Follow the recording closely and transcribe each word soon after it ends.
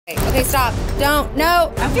Okay, stop. Don't.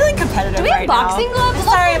 No. I'm feeling competitive Do we have boxing gloves? I'm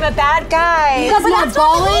sorry, I'm a bad guy. You guys more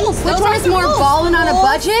ballin'? Which one is more ballin' on a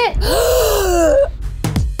budget?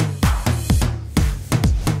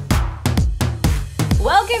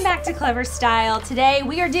 Welcome back to Clevver Style. Today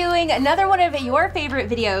we are doing another one of your favorite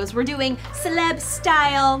videos. We're doing celeb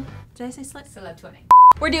style. Did I say celeb? Celeb twinning.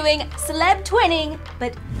 We're doing celeb twinning,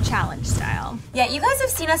 but challenge style. Yeah, you guys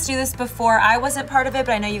have seen us do this before. I wasn't part of it,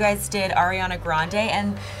 but I know you guys did Ariana Grande,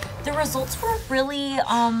 and the results were really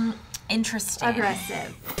interesting.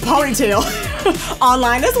 Aggressive. Ponytail.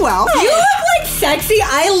 Online as well. You look like sexy.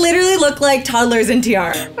 I literally look like toddlers in TR.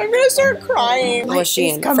 I'm gonna start crying. What was she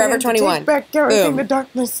in? Forever 21. Back everything the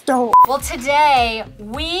darkness stole. Well, today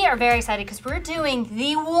we are very excited because we're doing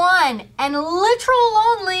the one and literal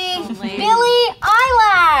only Billie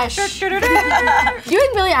Eilish. Doing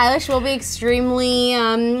Billie Eilish will be extremely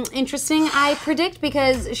interesting, I predict,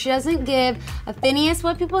 because she doesn't give a Phineas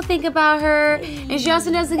what people think about her, and she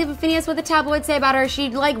also doesn't give a Phineas what the tabloids say about her. She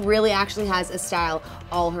like really actually has a style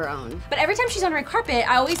all her own. But every time she's on red carpet,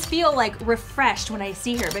 I always feel like refreshed when I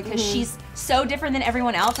see her because she's so different than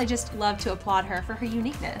everyone else. I just love to applaud her for her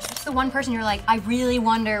uniqueness. It's the one person you're like, I really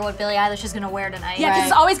wonder what Billie Eilish is gonna wear tonight. Yeah, because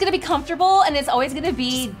it's always gonna be comfortable and it's always gonna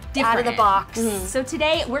be different. Out of the box. So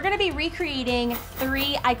today we're gonna be recreating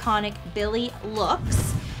 3 iconic Billie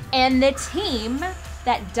looks, and the team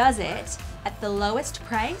that does it at the lowest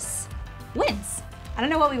price wins. I don't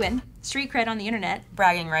know what we win. Street cred on the internet.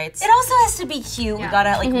 Bragging rights. It also has to be cute. We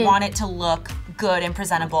gotta like want it to look good and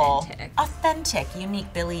presentable. Authentic,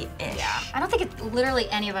 unique Billie-ish. Yeah. I don't think literally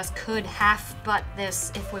any of us could half-butt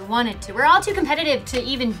this if we wanted to. We're all too competitive to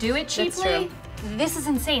even do it cheaply. That's true. This is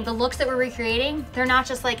insane. The looks that we're recreating, they're not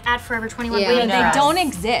just like at Forever 21. Yeah. They don't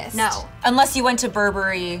exist. No. Unless you went to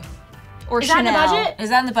Burberry Or Is Chanel. that in the budget? Is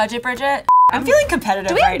that in the budget, Bridget? I'm feeling competitive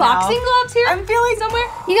Do we have right boxing now. gloves here? I'm feeling somewhere.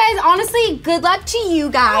 You guys, honestly, good luck to you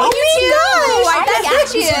guys. Oh my gosh! I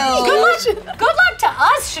got you. Good luck to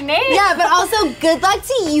us, Sinead. Yeah, but also good luck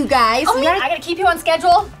to you guys. Oh, I gotta keep you on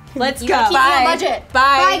schedule. Let's You go. gotta keep me on budget.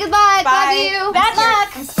 Bye, good luck. Bye. Love you. Bad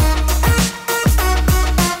luck.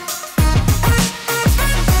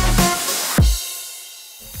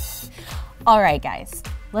 All right, guys,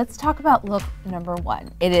 let's talk about look number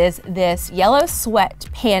 1. It is this yellow sweat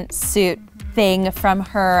pantsuit thing from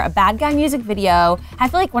her Bad Guy music video. I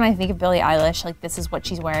feel like when I think of Billie Eilish, like this is what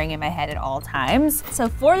she's wearing in my head at all times. So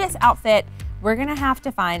for this outfit, we're gonna have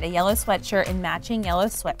to find a yellow sweatshirt and matching yellow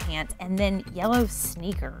sweatpants and then yellow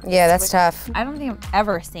sneakers. Yeah, that's tough. I don't think I've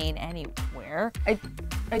ever seen anywhere.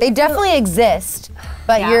 They definitely exist,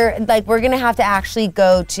 but we're gonna have to actually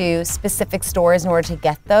go to specific stores in order to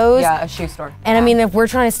get those. Yeah, a shoe store. And I mean, if we're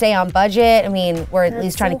trying to stay on budget, I mean, we're at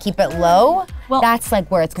least trying to keep it low. Well, that's like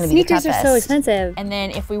where it's gonna be the toughest. Sneakers are so expensive. And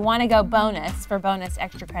then if we wanna go bonus for bonus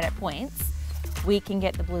extra credit points, we can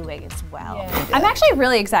get the blue wig as well. Yeah. I'm actually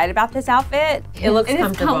really excited about this outfit. It looks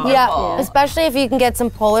comfortable. Yeah, especially if you can get some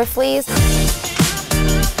polar fleece.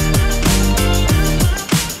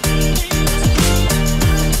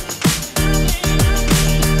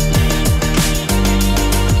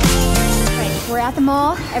 We're at the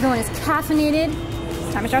mall. Everyone is caffeinated.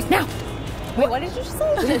 It's time to start now. Wait, what did you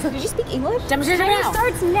say? Did you speak English? Demonstration now.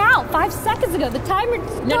 Starts now. 5 seconds ago. The timer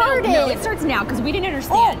started. No, it starts now because we didn't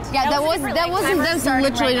understand. Yeah, that was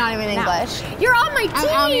literally not even English. You're on my team.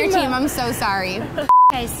 I'm on your team. I'm so sorry.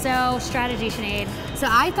 Okay, so strategy, Sinead. So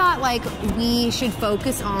I thought like we should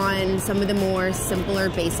focus on some of the more simpler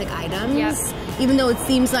basic items. Yes. Even though it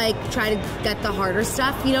seems like try to get the harder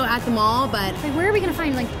stuff, you know, at the mall, but Like, where are we gonna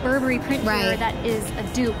find like Burberry print here that is a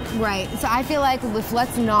dupe? right. So I feel like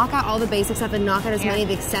let's knock out all the basic stuff and knock out as many of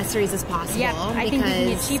the accessories as possible. Yeah, I think we can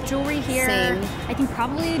get cheap jewelry here. Same. I think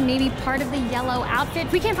probably maybe part of the yellow outfit.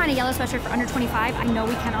 If we can't find a yellow sweatshirt for under 25, I know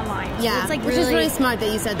we can online. Yeah, so it's like which is really smart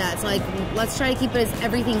that you said that. So like, let's try to keep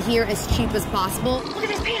everything here as cheap as possible. Look at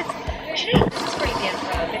his pants. It's pretty pants,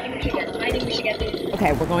 I think we should get these.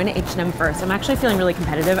 Okay, we're going to H&M first. I'm actually feeling really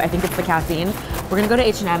competitive. I think it's the caffeine. We're gonna go to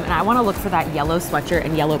H&M and I wanna look for that yellow sweatshirt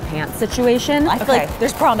and yellow pants situation. I feel like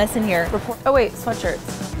there's promise in here. Oh wait,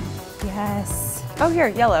 sweatshirts. Yes. Oh here,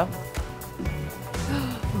 yellow.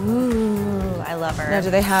 Ooh, I love her. Now do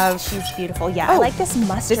they have? She's beautiful. Yeah, I like this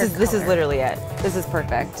mustard This is color. literally it. This is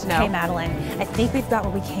perfect. No. Okay, Madeleine, I think we've got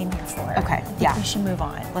what we came here for. Okay, I think yeah. we should move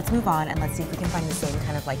on. Let's move on and let's see if we can find the same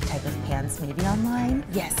kind of like type of pants maybe online.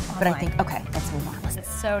 Yes, But I think, okay, let's move on.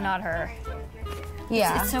 So not her.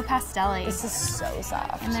 Yeah. It's so pastel-y. This is so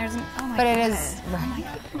soft. And there's an, oh my But god. it is,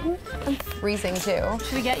 I'm freezing too.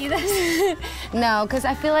 Should we get you this? No, because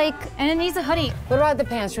I feel like, And it needs a hoodie. what about the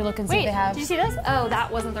pants? You're looking, see if Wait, they have. did you see this? Oh, that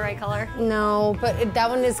wasn't the right color. No, but that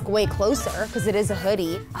one is way closer because it is a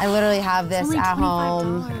hoodie. I literally have this Only at $25.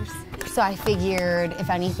 home. So I figured, if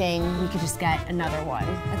anything, we could just get another one.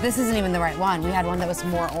 This isn't even the right one. We had one that was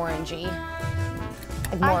more orangey.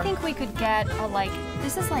 I think we could get a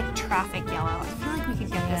this is like traffic yellow. I feel like we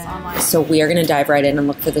could get this online. So we are gonna dive right in and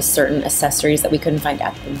look for the certain accessories that we couldn't find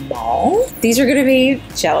at the mall. These are gonna be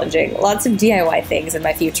challenging. Lots of DIY things in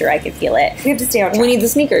my future, I can feel it. We have to stay on track. We need the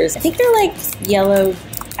sneakers. I think they're like yellow,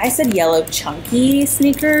 I said yellow chunky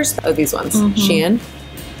sneakers. Oh, these ones, Shein.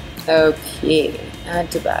 Okay,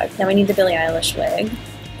 add to bag. Now we need the Billie Eilish wig.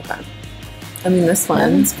 Okay. I mean, this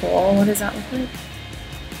one's cool. What does that look like?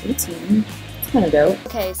 It's kind of dope.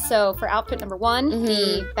 Okay, so for outfit number one,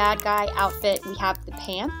 the bad guy outfit, we have the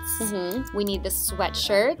pants, we need the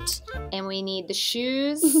sweatshirt, and we need the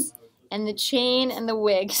shoes, and the chain, and the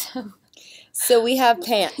wig. So we have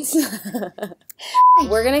pants.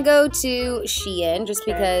 We're gonna go to Shein just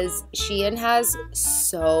because Shein has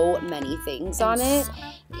so many things on it.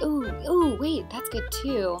 Ooh, wait, that's good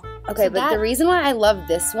too. Okay, So but the reason why I love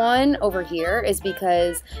this one over here is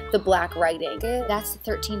because the black writing. That's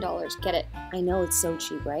 $13. Get it. I know, it's so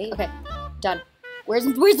cheap, right? Okay, done. Where's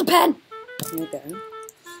the pen? Okay.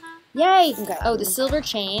 Yay! Okay. Oh, the silver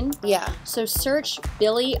chain. Yeah, So search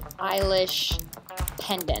Billie Eilish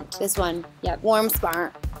pendant. this one. Yep. Warm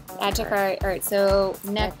spot. Add to cart. All right, so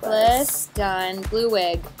necklace, done. Blue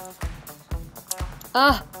wig.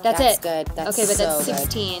 Ah, that's it. Good. That's Okay, but so that's good.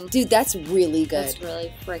 16. Dude, that's really good. That's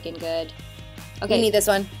really freaking good. We Okay. need this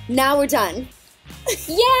one. Now we're done.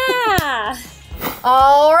 Yeah!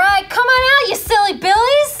 All right, come on out, you silly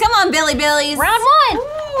Billies! Come on, Billies. Round one!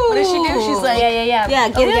 What does she do? She's like, Yeah. yeah,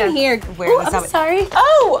 get in here. Wear this I'm outfit. sorry.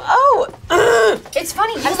 Oh, It's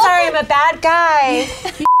funny. I'm sorry, I'm a bad guy.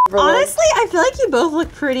 Honestly, I feel like you both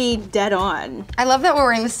look pretty dead on. I love that we're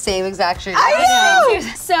wearing the same exact shirt. I know!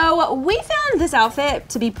 So we found this outfit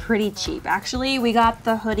to be pretty cheap. Actually, we got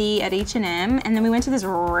the hoodie at H&M, and then we went to this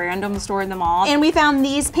random store in the mall, and we found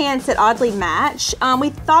these pants that oddly match. We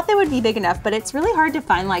thought they would be big enough, but it's really hard to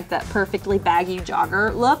find like that perfectly baggy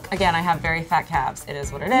jogger look. Again, I have very fat calves. It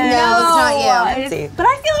is what it is. No, it's not you. But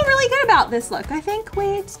I feel really good about this look. I think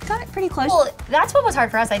we got it pretty close. Well, that's what was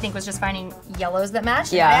hard for us, I think, was just finding yellows that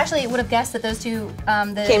matched. Yeah. I actually would have guessed that those two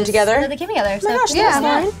Came together? They came together. So, gosh, that's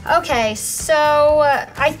fine. Okay, so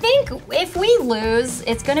I think if we lose,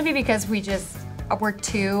 it's gonna be because we're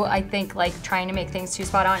too, I think, like trying to make things too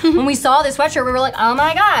spot on. When we saw this sweatshirt, we were like, oh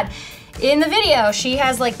my god. In the video, she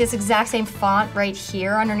has like this exact same font right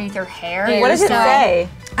here underneath her hair. What does it say?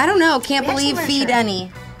 I don't know. Can't We actually believe weren't feed sure.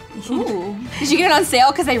 any. Ooh. Did you get it on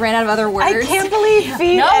sale because they ran out of other words? I can't believe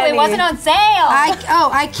feed No, any. it wasn't on sale.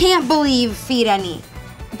 I can't believe feed any.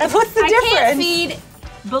 What's the I difference? can't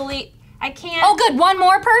feed, I can't. Oh, good. One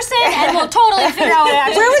more person, and we'll totally figure out what it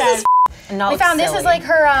actually Where was says. this? Not We found this silly. is like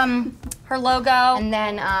her logo, and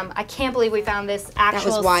then I can't believe we found this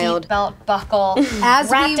actual wild. seatbelt buckle As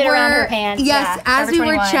wrapped we it were, around her pants. yes, yeah, as we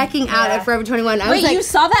Forever were 21. checking out Yeah. at Forever 21, I was Wait, like, you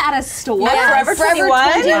saw that at a store? yeah, Forever 21?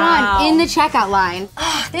 Wow. in the checkout line.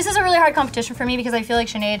 This is a really hard competition for me because I feel like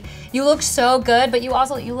Sinead, you look so good, but you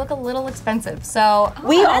look a little expensive. So I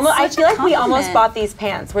feel like we almost compliment. bought these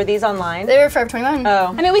pants. Were these online? they were Forever 21.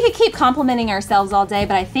 Oh. I mean, we could keep complimenting ourselves all day,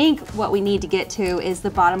 but I think what we need to get to is the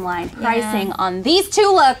bottom line pricing on these two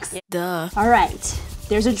looks. Duh. All right,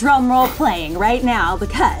 there's a drum roll playing right now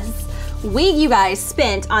because you guys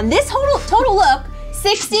spent on this total look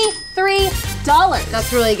 $63.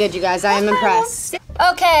 That's really good, you guys. I am impressed.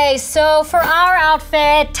 Okay, so for our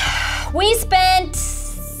outfit, we spent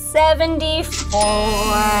 74.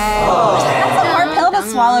 That's a hard pill to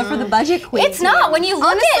swallow for the budget queen. It's not when you look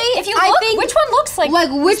Honestly, if you I look, think- which one looks like Like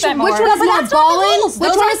which spent one more? is more ballin'? Which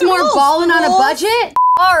Those one aren't is the more rules. ballin' on a Rules. budget?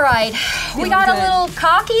 All right, we got a good. little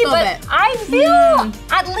cocky, Little but bit. I feel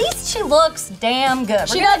at least she looks damn good.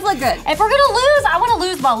 She does look good. If we're gonna lose, I want to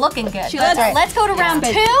lose while looking good. looks right. Let's go to round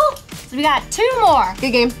two. So we got two more.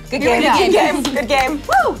 Good game. Good game. Good game. Good game.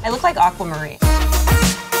 Woo! I look like Aquamarine.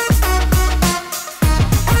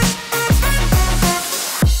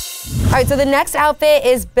 All right, so the next outfit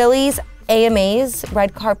is Billie's AMA's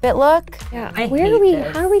red carpet look. Yeah, How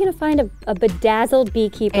are we gonna find a bedazzled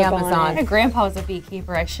beekeeper bonnet? My grandpa was a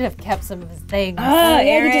beekeeper. I should have kept some of his things. Yeah,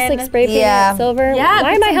 you just like spray paint Yeah. it silver. Yeah,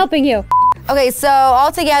 Why am I helping you? Okay, so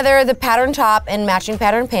all together, the pattern top and matching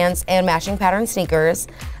pattern pants and matching pattern sneakers.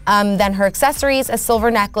 Then her accessories, a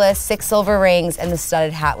silver necklace, 6 silver rings, and the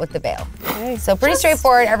studded hat with the veil. Okay. So pretty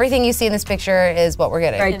straightforward. Everything you see in this picture is what we're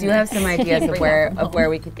getting. I do have some ideas of where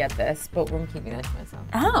we could get this, but I'm keeping that to myself.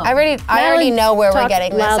 Oh. I already know where we're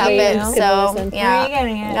getting this outfit, so yeah. Where are you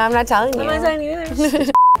getting it? No, I'm not telling you. I'm not telling you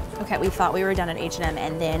either. Okay, we thought we were done at H&M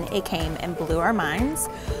and then it came and blew our minds.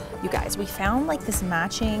 You guys, we found like this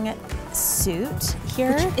matching suit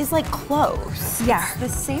here. Which is like close. Yeah. It's the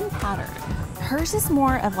same pattern. Hers is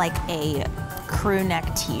more of like a crew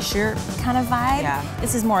neck t-shirt kind of vibe. Yeah.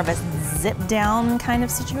 This is more of a zip down kind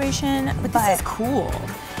of situation, but this is cool.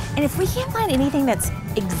 And if we can't find anything that's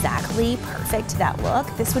exactly perfect to that look,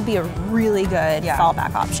 this would be a really good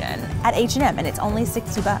fallback option at H&M, and it's only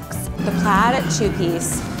 60 bucks. The plaid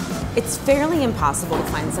 2-piece, it's fairly impossible to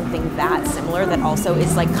find something that similar that also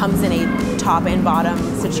is like comes in a top and bottom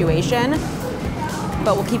situation.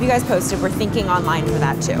 But we'll keep you guys posted. We're thinking online for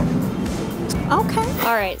that too. Okay.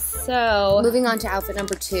 All right, so moving on to outfit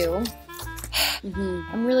number 2.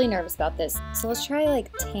 I'm really nervous about this. So let's try like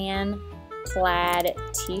tan plaid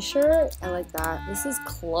t-shirt. I like that. This is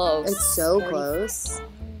close. It's so close.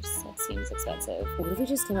 That seems expensive. What if we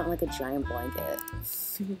just came out with like a giant blanket?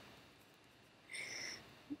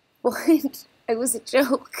 What? It was a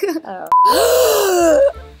joke. Oh.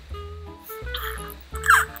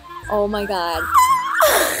 Oh my god.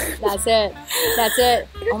 That's it. That's it.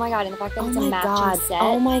 Oh my god, and the fact that it's a matching set.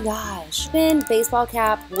 Oh my gosh. Then baseball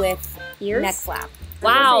cap with ears? Neck flap.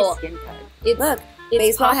 Wow. Look,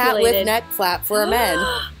 baseball hat with neck flap for men.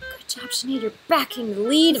 Good job, Sinead. You're backing the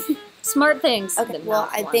lead. Smart things. Okay, well,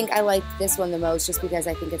 I think I like this one the most just because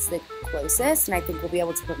I think it's the closest, and I think we'll be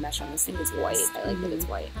able to put mesh on this thing. It's white. I like that it's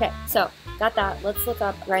white. Okay, so got that. Let's look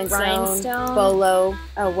up rhinestone bolo.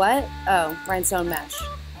 Oh, what? Oh, rhinestone mesh.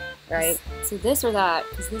 Right. So this or that?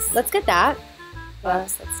 Because this. Let's get that.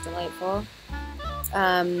 Yes, that's delightful.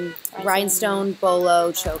 Rhinestone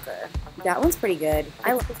bolo choker. That one's pretty good.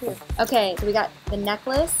 I like it. Okay, so we got the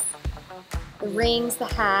necklace, the rings, the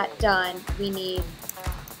hat done. We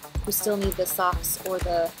still need the socks or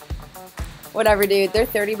the whatever, dude. They're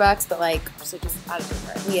 30 bucks, but like, so just out of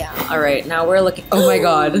different. Yeah. All right, now we're looking. Oh my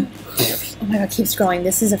god. Oh my god, keep scrolling.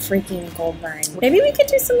 This is a freaking gold mine. Maybe we could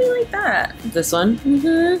do something like that. This one?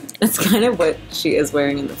 Mm-hmm. It's kind of what she is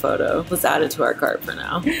wearing in the photo. Let's add it to our cart for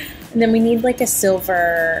now. And then we need like a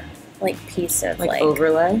silver like piece of like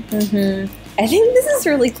overlay. Mm-hmm. I think this is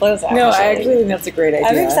really close, actually. No, I actually think that's a great idea.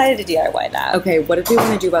 I'm excited to DIY that. Okay, what did we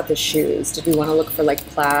want to do about the shoes? Did we want to look for like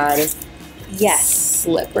plaid? Yes.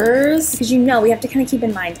 Slippers? Because you know, we have to kind of keep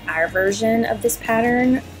in mind our version of this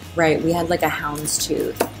pattern. Right, we had like a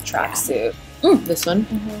houndstooth tracksuit. This one?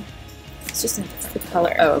 Mm-hmm. It's just the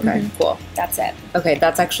color. Oh, okay, cool. That's it. Okay,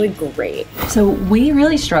 that's actually great. So we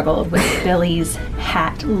really struggled with Billie's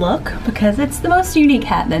hat look because it's the most unique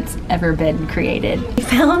hat that's ever been created. We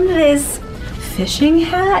found this fishing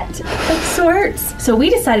hat of sorts. So we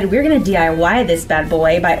decided we were gonna DIY this bad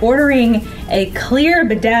boy by ordering a clear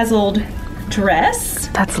bedazzled dress.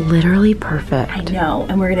 That's literally perfect. I know,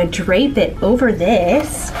 and we're gonna drape it over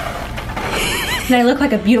this. And I look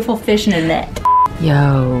like a beautiful fish in a net.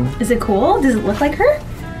 Yo. Is it cool? Does it look like her?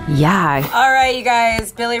 Yeah. All right, you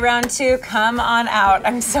guys, Billie round 2, come on out.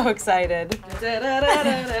 I'm so excited.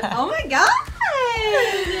 Oh my god!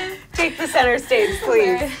 Take the center stage,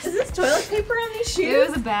 please. Is this toilet paper on these shoes? It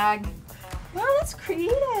was a bag. Wow, that's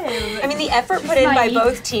creative. I mean, the effort put in by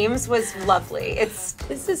both teams was lovely.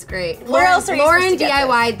 This is great. Where else are you supposed to get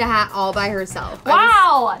DIY'd the hat all by herself.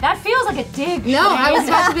 Wow, that feels like a dig. No, I was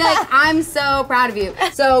about to be like, I'm so proud of you.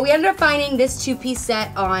 So we ended up finding this 2-piece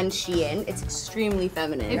set on Shein. It's extremely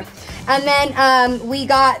feminine. And then we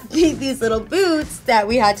got these little boots that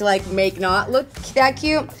we had to like make not look that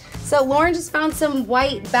cute. So Loryn just found some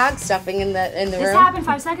white bag stuffing in the room. This happened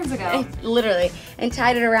 5 seconds ago. Literally, and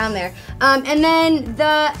tied it around there. And then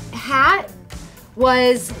the hat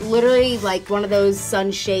was literally like one of those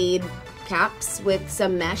sunshade caps with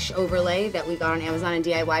some mesh overlay that we got on Amazon and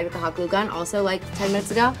DIY'd with the hot glue gun, also like 10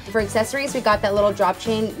 minutes ago. For accessories, we got that little drop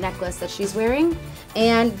chain necklace that she's wearing,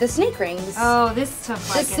 and the snake rings. Oh, this took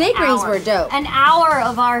like the snake rings were dope. An hour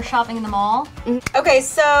of our shopping in the mall. Okay,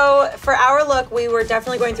 so for our look, we were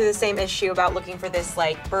definitely going through the same issue about looking for this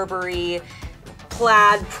like Burberry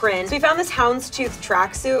plaid print. So we found this houndstooth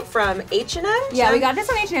tracksuit from H&M. Yeah, we got this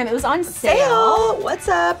on H&M. It was on sale. What's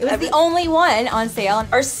up? It was the only one on sale.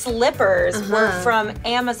 Our slippers were from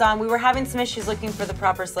Amazon. We were having some issues looking for the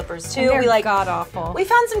proper slippers too. And they're god awful. We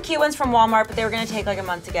found some cute ones from Walmart, but they were gonna take like a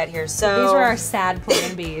month to get here. So these were our sad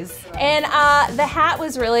plan Bs. And the hat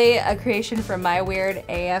was really a creation from my weird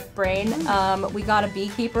AF brain. We got a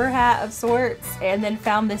beekeeper hat of sorts, and then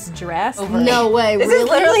found this dress. No way, This is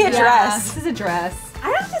literally a dress. This is a dress. I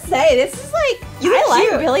have to say, this is like, You look I like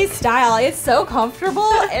cute. Billie's style. It's so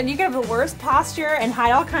comfortable, and you can have the worst posture and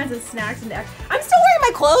hide all kinds of snacks and I'm still wearing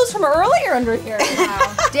my clothes from earlier under here.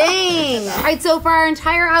 Wow. Dang. All right, so for our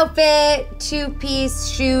entire outfit, 2-piece,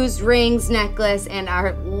 shoes, rings, necklace, and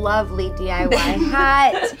our lovely DIY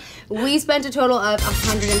hat, we spent a total of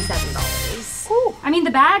 $107. Ooh. I mean,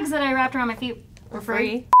 the bags that I wrapped around my feet were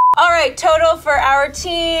free. All right, total for our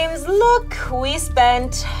teams. Look, we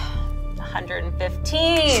spent 115.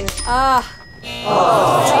 Makes me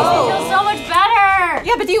feel so much better.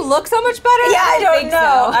 Yeah, but do you look so much better? Yeah, I don't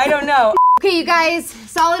know. I don't know. Okay, you guys,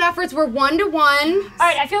 solid efforts. We're 1-1. All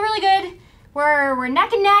right, I feel really good. We're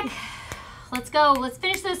neck and neck. Let's go. Let's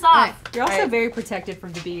finish this off. Right. You're also very protected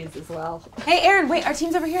from the bees as well. Hey, Erin, wait, our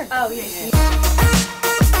team's over here. Oh, yeah.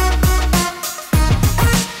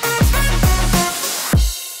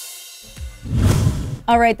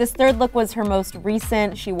 All right, this third look was her most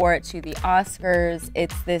recent. She wore it to the Oscars.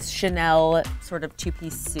 It's this Chanel sort of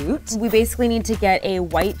 2-piece suit. We basically need to get a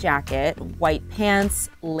white jacket, white pants,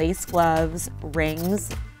 lace gloves, rings,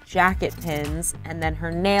 jacket pins, and then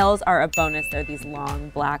her nails are a bonus. They're these long,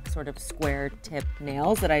 black, sort of square tip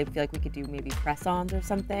nails that I feel like we could do maybe press-ons or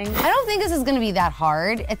something. I don't think this is gonna be that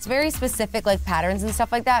hard. It's very specific, like patterns and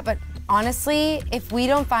stuff like that, but honestly, if we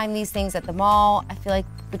don't find these things at the mall, I feel like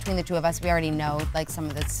between the two of us, we already know like some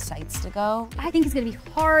of the sites to go. I think it's gonna be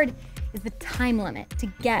hard is the time limit to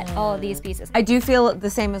get all of these pieces. I do feel the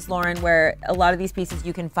same as Loryn, where a lot of these pieces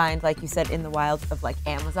you can find, like you said, in the wilds of like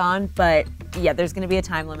Amazon, but yeah, there's gonna be a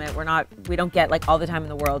time limit. We don't get like all the time in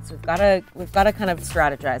the world, so we've gotta kind of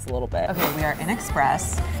strategize a little bit. Okay, we are in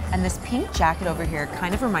Express, and this pink jacket over here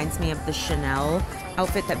kind of reminds me of the Chanel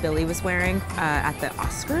outfit that Billie was wearing at the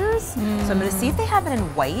Oscars. So I'm gonna see if they have it in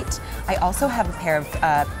white. I also have a pair of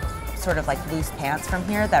sort of like loose pants from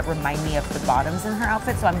here that remind me of the bottoms in her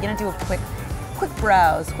outfit. So I'm gonna do a quick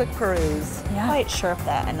browse, quick peruse. I'm not quite sure if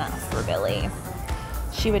that's enough for Billie.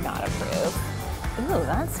 She would not approve. Ooh,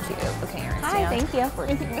 that's cute. Okay, Erin. Hi, thank you.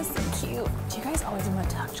 I think this is cute. Do you guys always want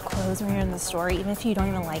to touch clothes when you're in the store, even if you don't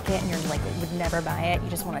even like it and you're like would never buy it? You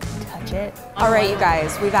just want to touch it. All right, you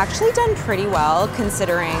guys, we've actually done pretty well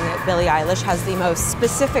considering Billie Eilish has the most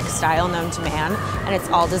specific style known to man, and it's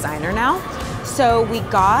all designer now. So we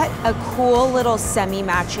got a cool little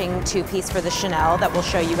semi-matching 2-piece for the Chanel that we'll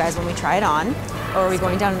show you guys when we try it on. Or are we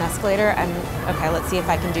going down an escalator? And okay, let's see if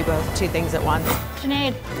I can do both, 2 things at once.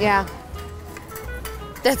 Sinead. Yeah.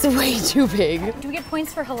 That's way too big. Do we get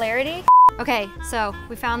points for hilarity? Okay, so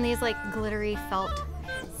we found these like glittery felt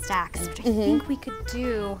stacks, which I think we could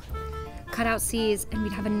do cut out C's and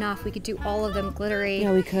we'd have enough. We could do all of them glittery.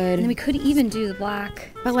 Yeah, we could. And then we could even do the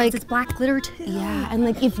black. But like, it's black glitter too. Yeah, and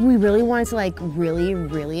like if we really wanted to like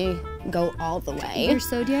really go all the way. You're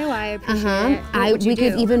so DIY, I appreciate it. What would you we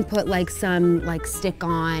do? could even put like some like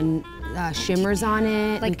stick-on shimmers on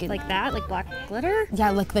it. Like that, like black glitter?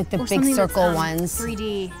 Yeah, like the Or big something circle that's, ones.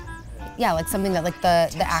 3D. Yeah, like something that like the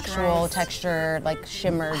actual texture, like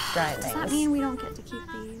shimmered dry Does things. that mean we don't get to keep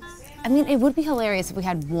these? I mean, it would be hilarious if we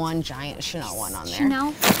had one giant Chanel one on there.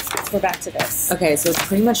 Chanel? We're back to this. Okay, so it's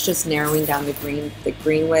pretty much just narrowing down the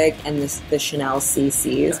green wig and the Chanel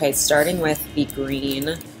CCs. Okay, starting with the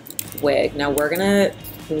green wig. Now we're gonna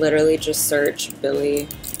literally just search Billie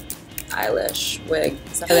Eilish wig.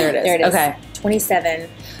 Oh, there it is. There it is. Okay. 27.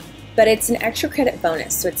 But it's an extra credit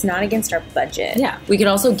bonus, so it's not against our budget. Yeah. We could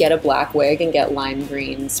also get a black wig and get lime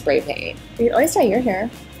green spray paint. You could always dye your hair.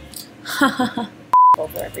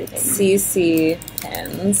 Over everything. CC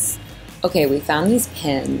pins. Okay, we found these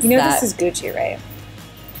pins. You know this is Gucci, right?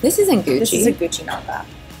 This isn't Gucci. This is a Gucci knockoff.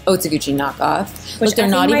 Oh, it's a Gucci knockoff. Which Look, they're I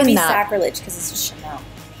think not might even be that. sacrilege because this is Chanel.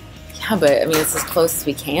 Yeah, but I mean, it's as close as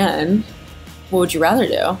we can. What would you rather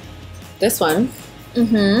do? This one.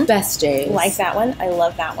 Mm-hmm. Best days. Like that one. I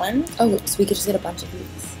love that one. Oh, so we could just get a bunch of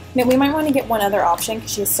these. Now, we might want to get one other option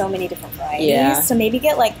because she has so many different varieties. Yeah. So maybe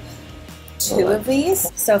get like 2 of these.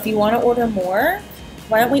 So if you want to order more,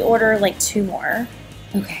 why don't we order like 2 more?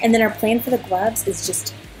 Okay. And then our plan for the gloves is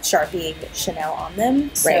just Sharpie Chanel on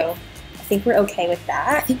them. So Right. I think we're okay with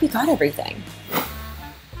that. I think we got everything.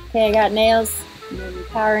 Okay, I got nails. I'm gonna be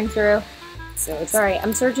powering through. So it's Sorry,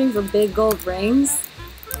 I'm searching for big gold rings.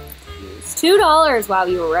 $2. Wow,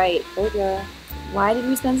 you were right. Why did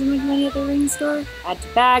we spend so much money at the ring store? Add to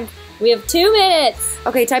bag. We have 2 minutes.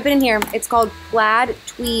 Okay, type it in here. It's called plaid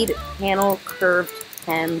tweed panel curved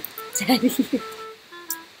hem teddy. There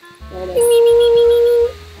it is.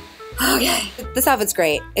 Okay, this outfit's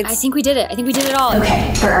great. I think we did it. I think we did it all.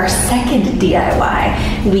 Okay, for our second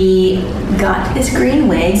DIY, we got this green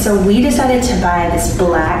wig, so we decided to buy this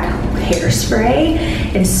black hairspray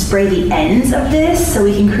and spray the ends of this so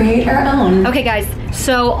we can create our own. Okay guys,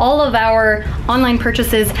 so all of our online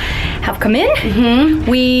purchases have come in.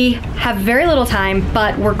 We have very little time,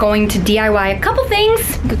 but we're going to DIY a couple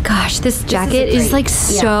things. Gosh, this jacket is like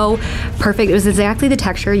so perfect. It was exactly the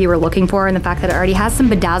texture you were looking for, and the fact that it already has some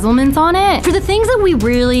bedazzlements on it. For the things that we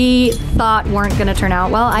really thought weren't gonna turn out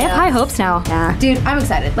well, I have high hopes now. Yeah. Dude, I'm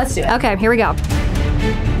excited. Let's do it. Okay, here we go.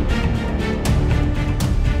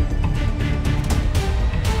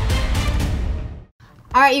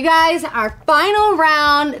 All right, you guys, our final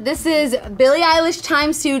round. This is Billie Eilish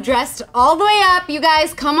times 2, dressed all the way up. You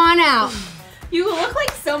guys, come on out. You look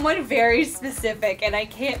like someone very specific, and I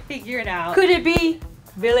can't figure it out. Could it be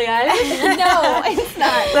Billie Eilish? No, it's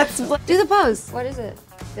not. Let's do the pose. What is it?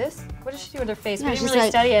 This? What does she do with her face? Yeah, We didn't she's really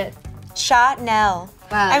like- study it. Chanel.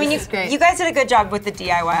 Wow, I mean, this is great. you guys did a good job with the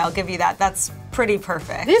DIY. I'll give you that. That's pretty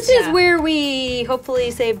perfect. This is where we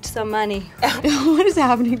hopefully saved some money. What is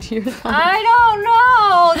happening to your thumb? I don't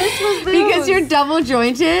know. This was booze. Because you're double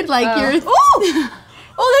jointed, like you're. Ooh!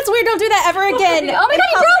 Oh, that's weird. Don't do that ever again. Oh my god,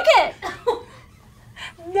 you broke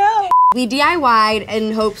it! No. We DIY'd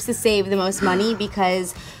in hopes to save the most money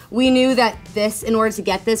because we knew that in order to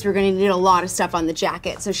get this, we were gonna need a lot of stuff on the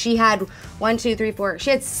jacket. So she had 1, 2, 3, 4, she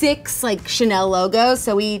had 6 like Chanel logos.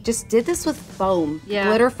 So we just did this with foam,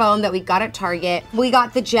 glitter foam that we got at Target. We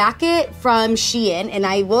got the jacket from Shein, and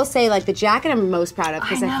I will say like the jacket I'm most proud of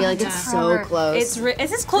because I feel like it's so close.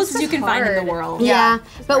 It's as close as you can find in the world. Yeah,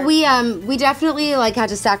 but we definitely like had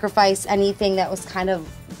to sacrifice anything that was kind of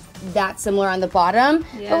that similar on the bottom.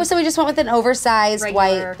 But so we just went with an oversized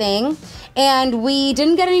white thing. And we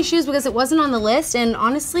didn't get any shoes because it wasn't on the list, and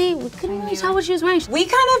honestly, we couldn't really tell what she was wearing. We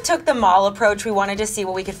kind of took the mall approach. We wanted to see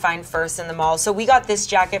what we could find first in the mall. So we got this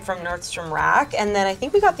jacket from Nordstrom Rack, and then I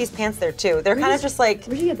think we got these pants there too. They're kind of just like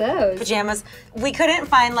where'd you get those? Pajamas. We couldn't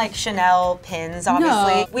find like Chanel pins,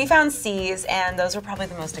 obviously. We found C's, and those were probably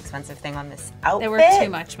the most expensive thing on this outfit. They were too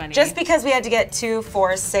much money. Just because we had to get 2,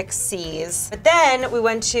 4, 6 C's. But then we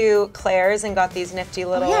went to Claire's and got these nifty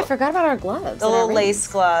little. Oh yeah, I forgot about our gloves. The little lace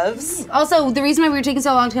gloves. Also, the reason why we were taking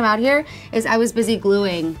so long to come out here is I was busy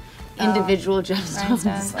gluing individual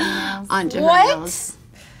gemstones onto her nails.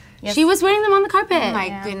 Yes. She was wearing them on the carpet. Oh my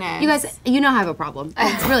goodness. You guys, you know I have a problem.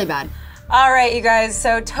 It's really bad. All right, you guys,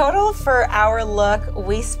 so total for our look,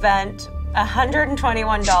 we spent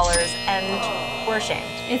 $121 and we're ashamed.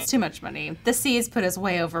 It's too much money. The C's put us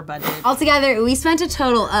way over budget. Altogether, we spent a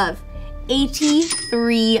total of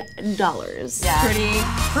 $83. Yeah.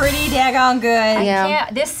 Pretty daggone good.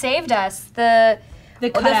 Yeah, this saved us. The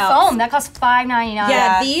cutouts. foam, that cost $5.99.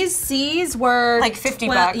 Yeah, these C's were like 50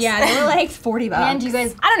 bucks. Yeah, they were like 40 bucks. And you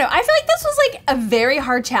guys, I don't know. I feel like this was like a very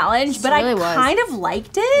hard challenge, but I kind of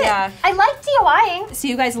liked it. Yeah. I like DIYing. So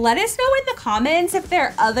you guys let us know in the comments if there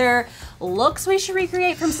are other looks we should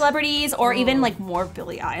recreate from celebrities, or even like more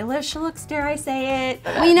Billie Eilish looks, dare I say it.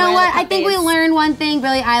 Well, you know what? I think we learned one thing.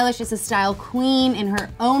 Billie Eilish is a style queen in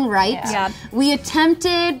her own right. Yeah. We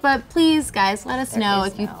attempted, but please, guys, let us know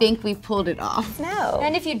if you think we pulled it off. No.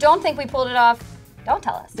 And if you don't think we pulled it off, don't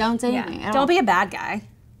tell us. Don't say anything. Don't be a bad guy.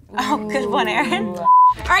 Oh, good one, Erin. All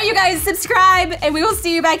right, you guys, subscribe, and we will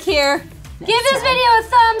see you back here. Give this video a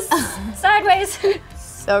thumbs sideways.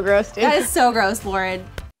 So gross, dude. That is so gross, Lauren.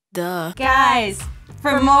 Duh. Guys,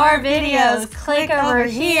 for more videos, click over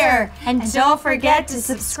here. And don't forget to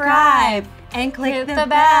subscribe and click the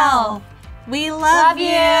bell. We love you.